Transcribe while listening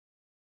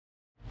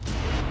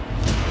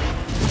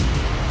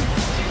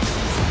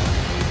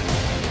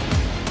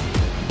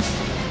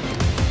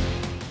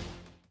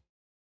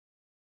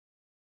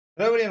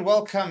Hello and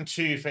welcome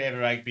to Forever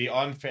Rugby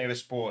on Forever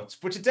Sports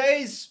for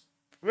today's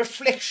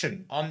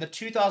reflection on the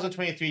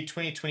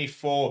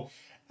 2023-2024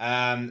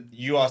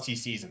 URC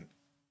season.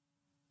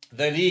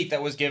 The league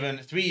that was given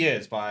 3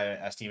 years by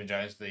Stephen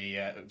Jones,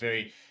 the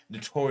very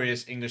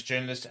notorious English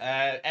journalist,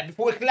 and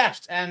before it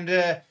collapsed and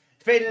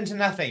faded into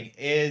nothing,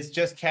 is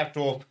just capped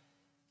off,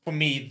 for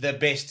me, the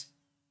best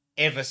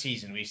ever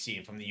season we've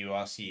seen from the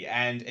URC.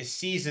 And a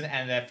season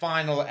and a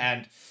final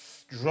and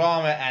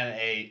drama and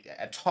a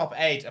top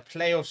 8, a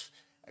playoffs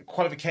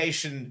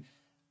qualification,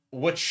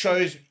 which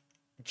shows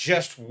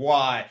just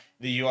why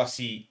the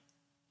URC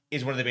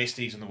is one of the best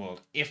leagues in the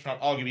world, if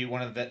not arguably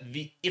one of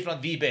the if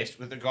not the best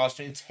with regards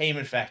to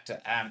entertainment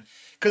factor.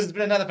 Because it's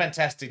been another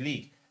fantastic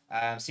league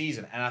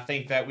season, and I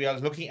think that we are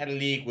looking at a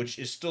league which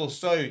is still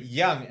so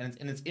young and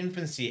in its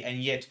infancy,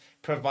 and yet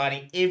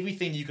providing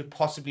everything you could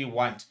possibly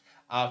want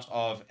out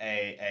of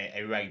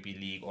a rugby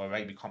league or a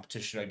rugby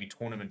competition, rugby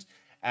tournament.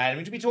 And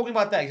we're going to be talking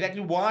about that, exactly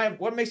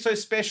what makes it so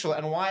special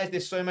and why is there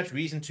so much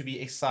reason to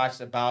be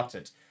excited about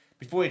it.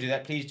 Before we do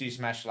that, please do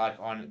smash like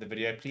on the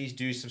video. Please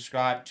do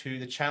subscribe to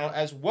the channel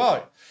as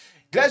well.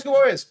 Glasgow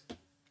Warriors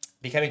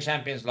becoming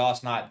champions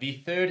last night. The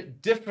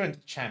third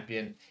different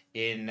champion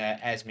in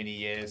as many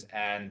years,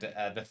 and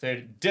the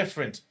second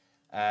different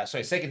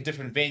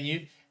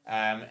venue.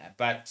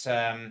 But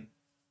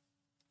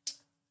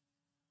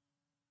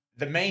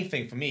the main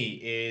thing for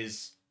me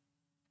is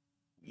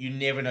you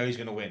never know who's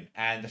going to win.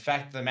 And the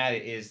fact of the matter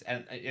is,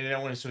 and I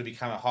don't want to sort of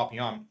become a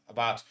harping on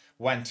about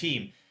one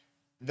team,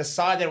 the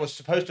side that was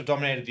supposed to have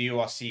dominated the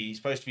URC,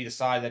 supposed to be the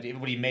side that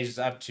everybody measures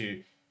up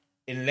to,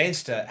 in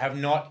Leinster, have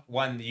not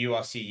won the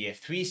URC yet.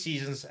 3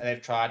 seasons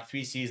they've tried,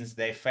 3 seasons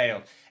they've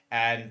failed.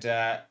 And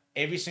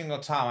every single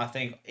time, I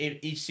think,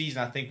 each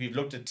season, I think we've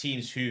looked at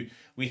teams who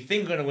we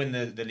think are going to win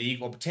the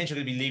league or potentially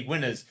going to be league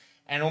winners.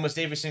 And almost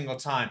every single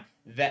time,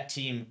 that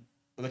team,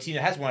 the team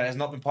that has won it, has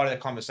not been part of that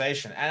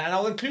conversation. And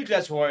I'll include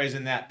Glasgow Warriors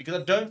in that, because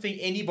I don't think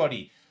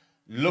anybody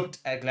looked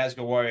at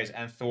Glasgow Warriors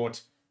and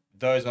thought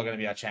those are going to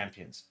be our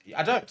champions.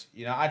 I don't.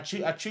 I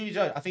truly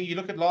don't. I think you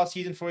look at last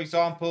season, for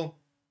example,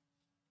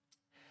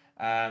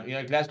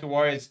 Glasgow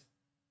Warriors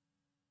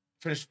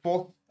finished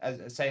 4th,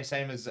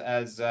 same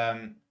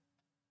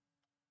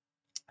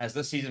as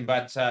this season,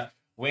 but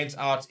went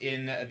out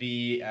in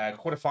the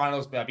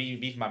quarterfinals by being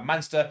beaten by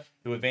Munster,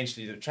 who were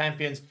eventually the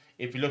champions.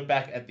 If you look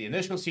back at the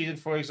initial season,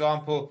 for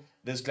example,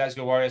 this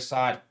Glasgow Warriors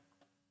side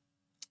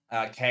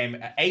came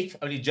 8th,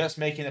 only just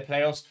making the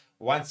playoffs.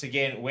 Once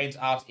again, went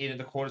out in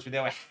the quarters where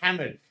they were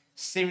hammered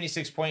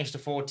 76 points to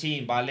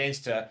 14 by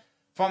Leinster.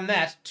 From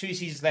that, 2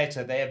 seasons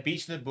later, they have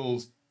beaten the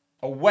Bulls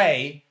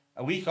away,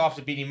 a week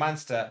after beating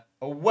Munster,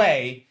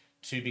 away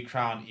to be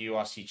crowned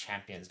URC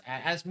champions.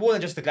 And it's more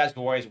than just the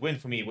Glasgow Warriors win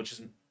for me, which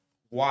is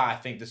why I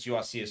think this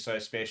URC is so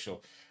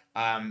special.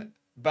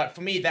 But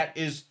for me, that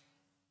is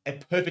a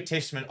perfect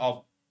testament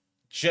of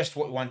just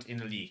what we want in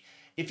the league.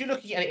 If you're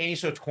looking at any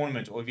sort of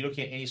tournament, or if you're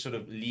looking at any sort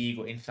of league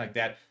or anything like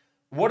that,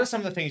 what are some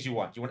of the things you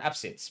want? You want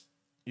upsets.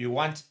 You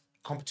want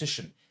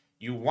competition.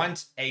 You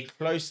want a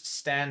close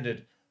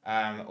standard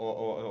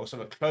or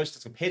sort of close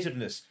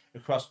competitiveness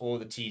across all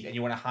the teams, and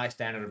you want a high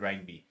standard of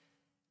rugby.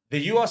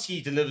 The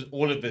URC delivers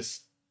all of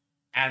this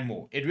and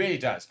more. It really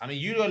does. I mean,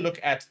 you look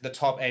at the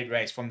top 8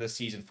 race from this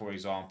season, for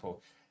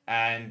example,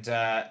 and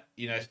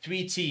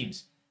 3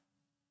 teams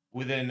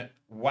within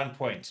 1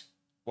 point,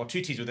 well,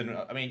 2 teams within.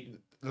 I mean,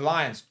 the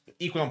Lions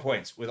equal on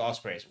points with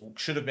Ospreys,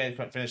 should have been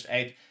finished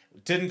 8th,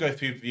 didn't go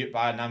through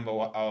by a number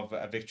of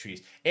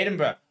victories.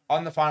 Edinburgh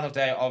on the final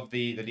day of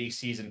the league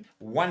season,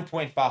 1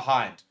 point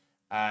behind,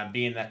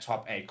 being that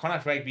top 8.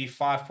 Connacht Rugby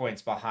 5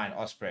 points behind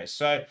Ospreys.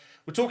 So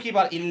we're talking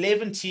about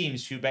 11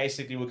 teams who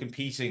basically were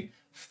competing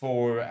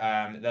for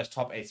those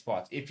top 8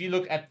 spots. If you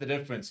look at the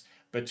difference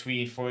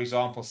between, for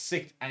example,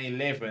 6th and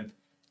 11th,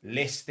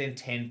 less than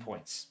 10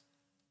 points.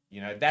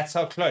 That's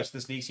how close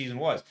this league season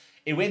was.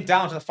 It went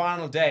down to the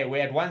final day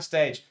where at one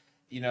stage,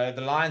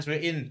 the Lions were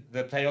in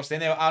the playoffs, then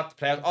they were out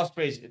the playoffs.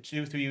 Ospreys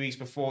 2-3 weeks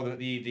before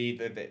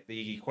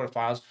the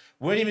quarterfinals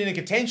weren't even in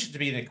contention to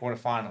be in the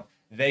quarterfinal.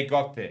 They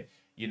got there.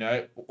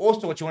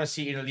 Also what you want to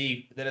see in a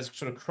league that is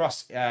sort of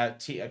cross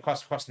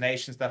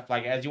nation stuff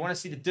like that, you want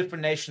to see the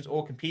different nations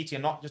all competing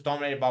and not just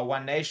dominated by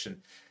one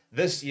nation.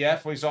 This year,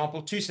 for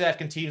example, 2 South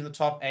African teams in the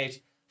top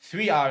 8,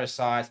 3 Irish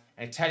sides,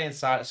 an Italian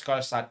side, a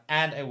Scottish side,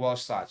 and a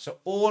Welsh side. So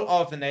all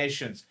of the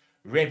nations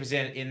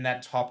represented in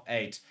that top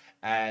 8,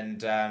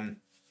 and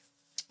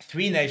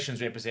 3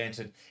 nations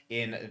represented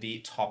in the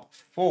top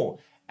 4.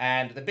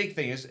 And the big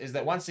thing is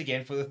that once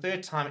again, for the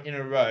 3rd time in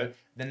a row,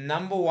 the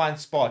number 1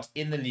 spot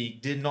in the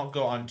league did not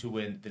go on to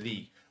win the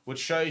league, which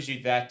shows you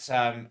that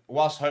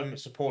whilst home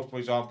support, for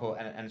example,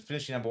 and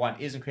finishing number 1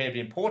 is incredibly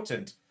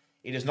important,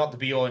 it is not the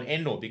be-all and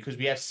end-all, because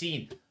we have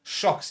seen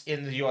shocks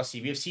in the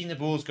URC. We have seen the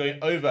Bulls going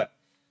over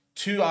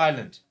to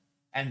Ireland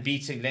and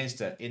beating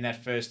Leinster in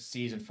that first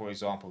season, for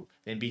example,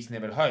 then beating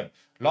them at home.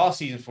 Last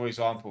season, for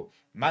example,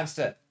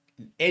 Munster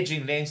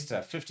edging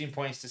Leinster 15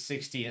 points to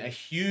 16, a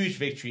huge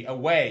victory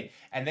away,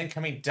 and then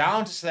coming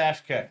down to South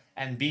Africa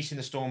and beating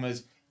the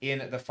Stormers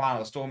in the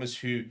final. Stormers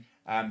who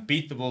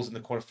beat the Bulls in the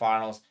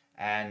quarterfinals,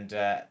 and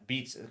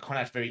beat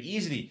Connacht very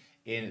easily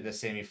in the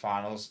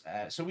semi-finals.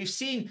 So we've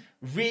seen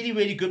really,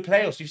 really good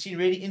playoffs. We've seen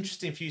really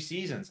interesting few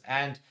seasons.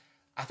 And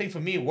I think for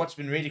me, what's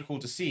been really cool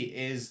to see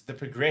is the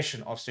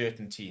progression of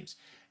certain teams.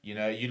 You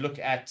know, you look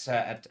at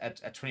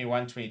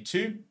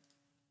 21-22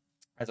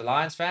 as a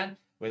Lions fan,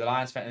 where the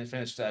Lions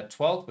finished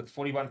 12th with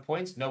 41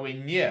 points, nowhere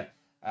near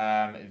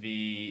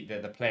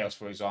the playoffs,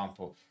 for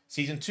example.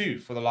 Season 2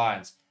 for the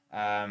Lions,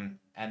 and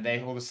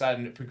they all of a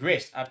sudden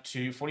progressed up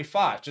to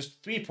 45,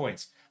 just 3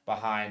 points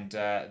behind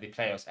the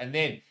playoffs. And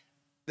then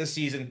this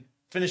season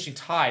finishing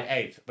tied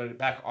 8th, but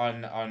back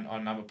on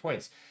number of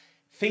points.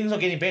 Things are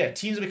getting better.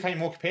 Teams are becoming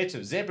more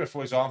competitive. Zebra,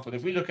 for example,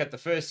 if we look at the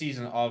first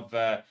season of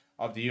the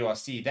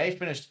URC, they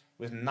finished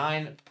with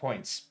 9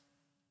 points,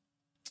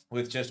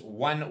 with just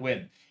 1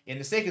 win. In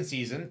the second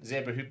season,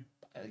 Zebra, who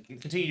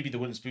continue to be the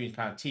wooden spoon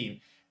kind of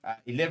team,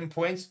 11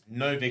 points,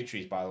 no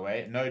victories, by the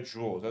way, no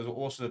draws. Those are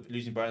also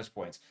losing bonus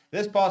points.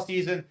 This past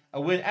season,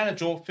 a win and a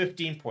draw,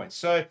 15 points.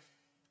 So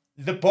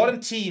the bottom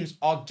teams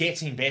are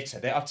getting better.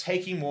 They are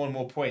taking more and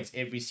more points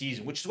every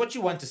season, which is what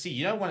you want to see.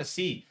 You don't want to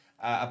see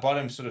a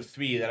bottom sort of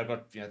 3 that have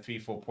got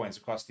 3-4 points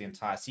across the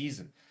entire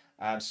season.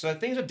 So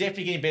things are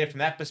definitely getting better from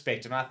that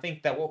perspective. And I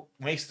think that what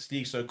makes this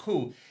league so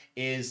cool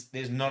is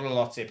there's not a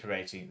lot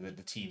separating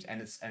the teams,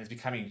 and it's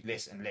becoming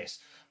less and less.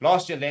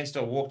 Last year,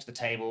 Leinster walked the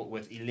table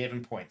with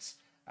 11 points.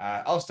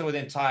 Ulster were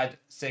then tied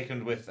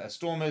second with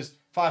Stormers,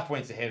 5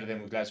 points ahead of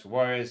them with Glasgow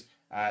Warriors,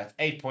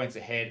 8 points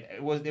ahead.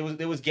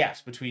 There was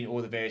gaps between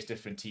all the various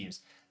different teams.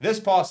 This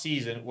past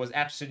season was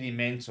absolutely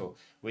mental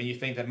when you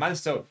think that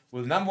Munster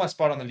were the number 1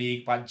 spot on the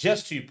league by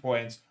just 2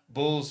 points,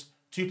 Bulls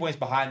 2 points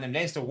behind them,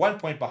 Leinster 1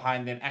 point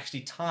behind them,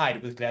 actually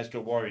tied with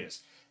Glasgow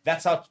Warriors.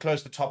 That's how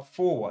close the top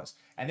 4 was.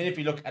 And then if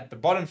you look at the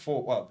bottom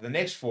 4, well, the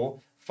next 4,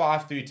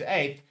 5 through to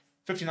 8,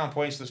 59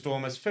 points for the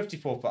Stormers,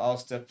 54 for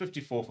Ulster,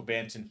 54 for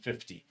Benton,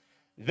 50.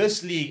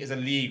 This league is a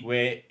league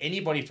where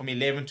anybody from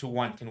 11 to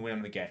 1 can win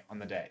on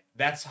the day.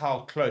 That's how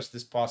close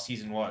this past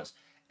season was.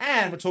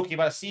 And we're talking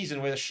about a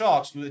season where the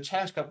Sharks, who were the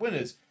Challenge Cup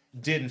winners,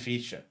 didn't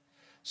feature.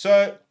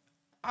 So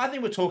I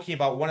think we're talking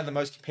about one of the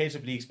most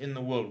competitive leagues in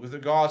the world with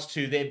regards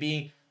to there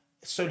being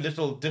so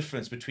little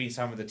difference between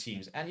some of the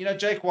teams. And,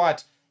 Jake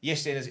White,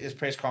 yesterday in his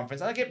press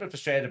conference, and I get a bit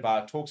frustrated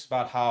about it, talks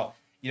about how,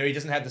 he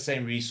doesn't have the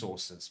same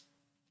resources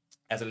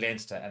as a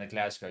Leinster and a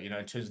Glasgow, in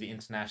terms of the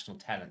international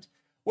talent,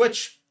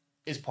 which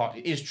is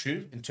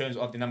true in terms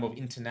of the number of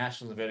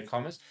internationals, inverted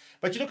commas.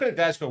 But you look at the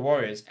Glasgow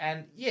Warriors,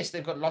 and yes,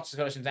 they've got lots of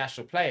Scottish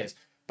international players,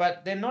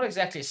 but they're not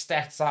exactly a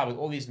stacked side with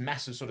all these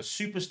massive sort of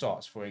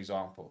superstars, for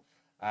example.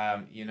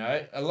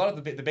 A lot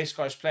of the best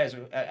Scottish players,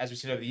 as we've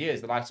seen over the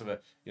years, the likes of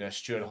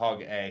Stuart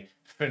Hogg, a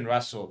Finn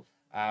Russell,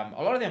 a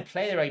lot of them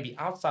play their rugby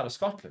outside of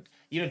Scotland.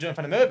 Even John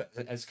van der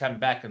Merwe has come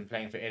back and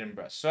playing for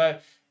Edinburgh. So,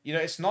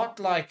 it's not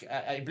like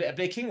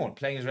Blake Kinghorn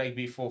playing his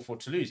rugby for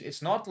Toulouse.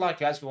 It's not like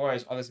Glasgow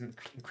Warriors are this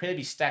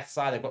incredibly stacked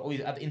side. They've got all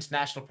these other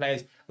international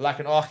players like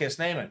an Archie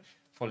Snyman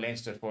for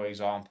Leinster, for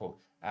example.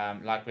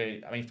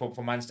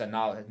 For Munster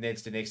now,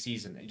 Leinster next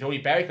season. Joey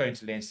Barry going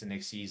to Leinster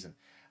next season.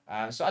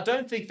 So I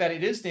don't think that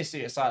it is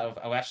necessarily a side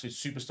of absolute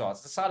superstars.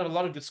 It's a side of a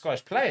lot of good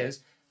Scottish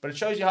players, but it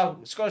shows you how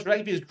Scottish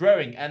rugby is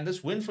growing, and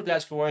this win for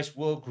Glasgow Warriors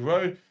will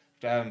grow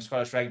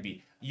Scottish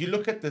rugby. You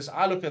look at this,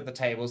 I look at the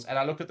tables, and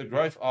I look at the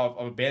growth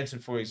of Benton,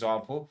 for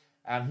example,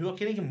 who are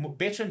getting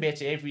better and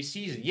better every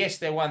season. Yes,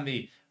 they won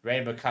the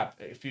Rainbow Cup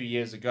a few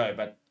years ago,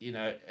 but,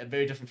 a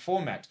very different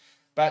format.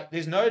 But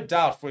there's no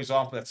doubt, for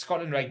example, that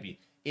Scotland rugby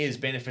is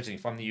benefiting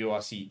from the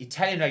URC.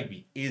 Italian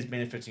rugby is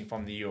benefiting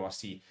from the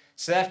URC.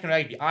 South African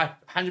rugby, I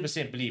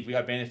 100% believe we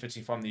are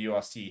benefiting from the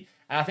URC.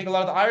 And I think a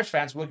lot of the Irish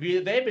fans will agree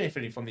that they're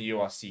benefiting from the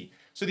URC.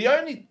 So the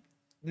only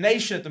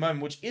nation at the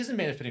moment which isn't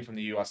benefiting from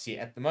the URC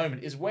at the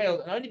moment is Wales,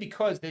 and only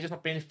because they're just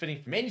not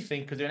benefiting from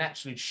anything because they're in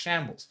absolute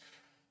shambles.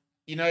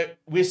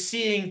 We're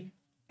seeing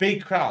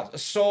big crowds, a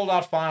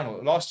sold-out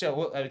final. Last year,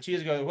 2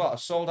 years ago as well, a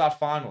sold-out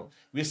final.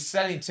 We're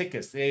selling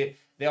tickets. They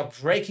are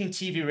breaking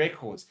TV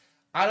records.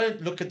 I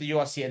don't look at the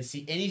URC and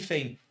see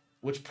anything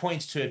which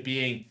points to it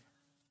being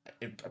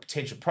a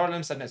potential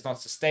problem, something that's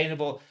not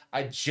sustainable.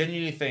 I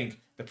genuinely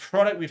think the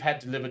product we've had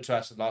delivered to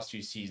us the last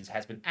few seasons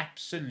has been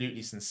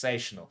absolutely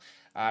sensational.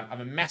 I'm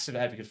a massive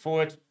advocate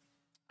for it.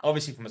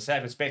 Obviously, from a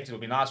sales perspective,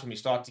 it'll be nice when we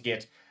start to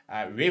get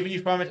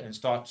revenue from it and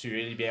start to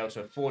really be able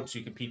to afford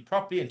to compete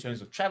properly in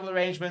terms of travel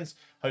arrangements.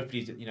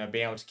 Hopefully,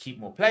 being able to keep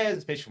more players,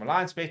 especially from a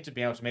line perspective,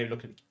 being able to maybe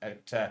look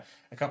at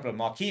a couple of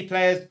marquee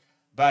players.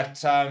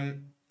 But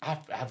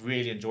I've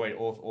really enjoyed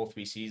all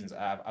 3 seasons.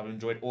 I've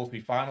enjoyed all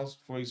 3 finals,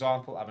 for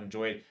example. I've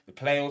enjoyed the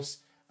playoffs.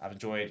 I've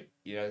enjoyed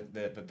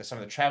some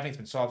of the traveling. It's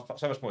been so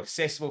much more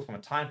accessible from a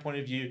time point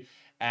of view.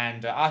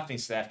 And I think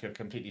South Africa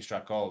completely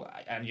struck gold.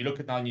 And you look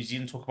at now New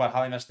Zealand, talk about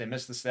how they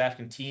miss the South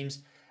African teams.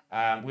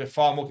 We're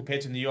far more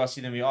competitive in the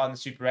URC than we are in the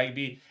Super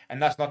Rugby.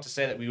 And that's not to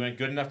say that we weren't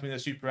good enough in the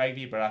Super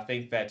Rugby, but I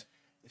think that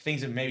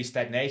things have maybe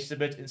stagnated a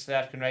bit in South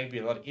African rugby.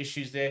 A lot of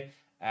issues there.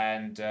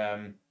 And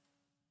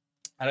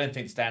I don't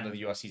think the standard of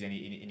the URC is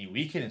any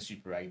weaker than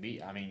Super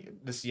Rugby. I mean,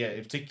 this year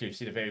in particular, you've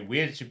seen a very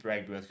weird Super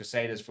Rugby with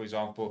Crusaders, for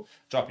example,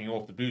 dropping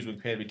off. The Blues were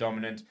incredibly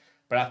dominant.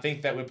 But I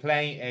think that we're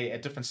playing a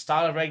different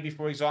style of rugby,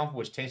 for example,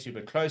 which tends to be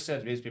a bit closer.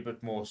 It tends to be a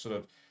bit more sort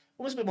of,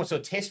 almost a bit more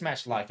sort of test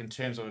match-like in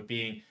terms of it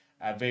being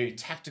very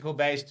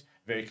tactical-based,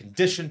 very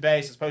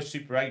condition-based, as opposed to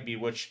Super Rugby,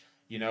 which,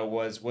 you know,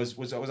 was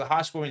a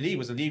high-scoring league,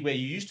 was a league where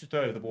you used to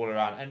throw the ball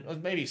around. And it was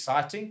maybe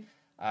exciting.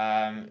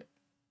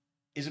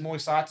 Is it more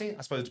exciting?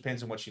 I suppose it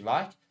depends on what you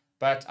like.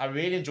 But I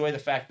really enjoy the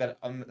fact that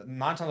 9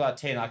 times out of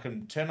 10, I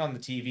can turn on the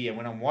TV, and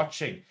when I'm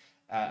watching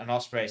an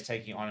Ospreys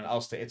taking on an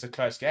Ulster, it's a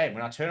close game.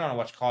 When I turn on and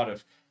watch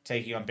Cardiff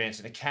taking on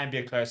Benson, it can be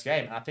a close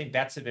game. And I think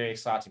that's a very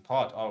exciting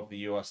part of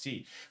the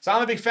URC. So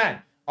I'm a big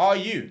fan. Are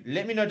you?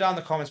 Let me know down in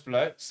the comments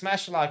below.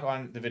 Smash a like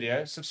on the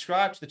video.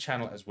 Subscribe to the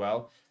channel as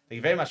well. Thank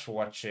you very much for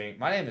watching.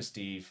 My name is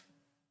Steve.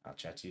 I'll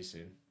chat to you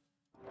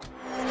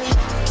soon.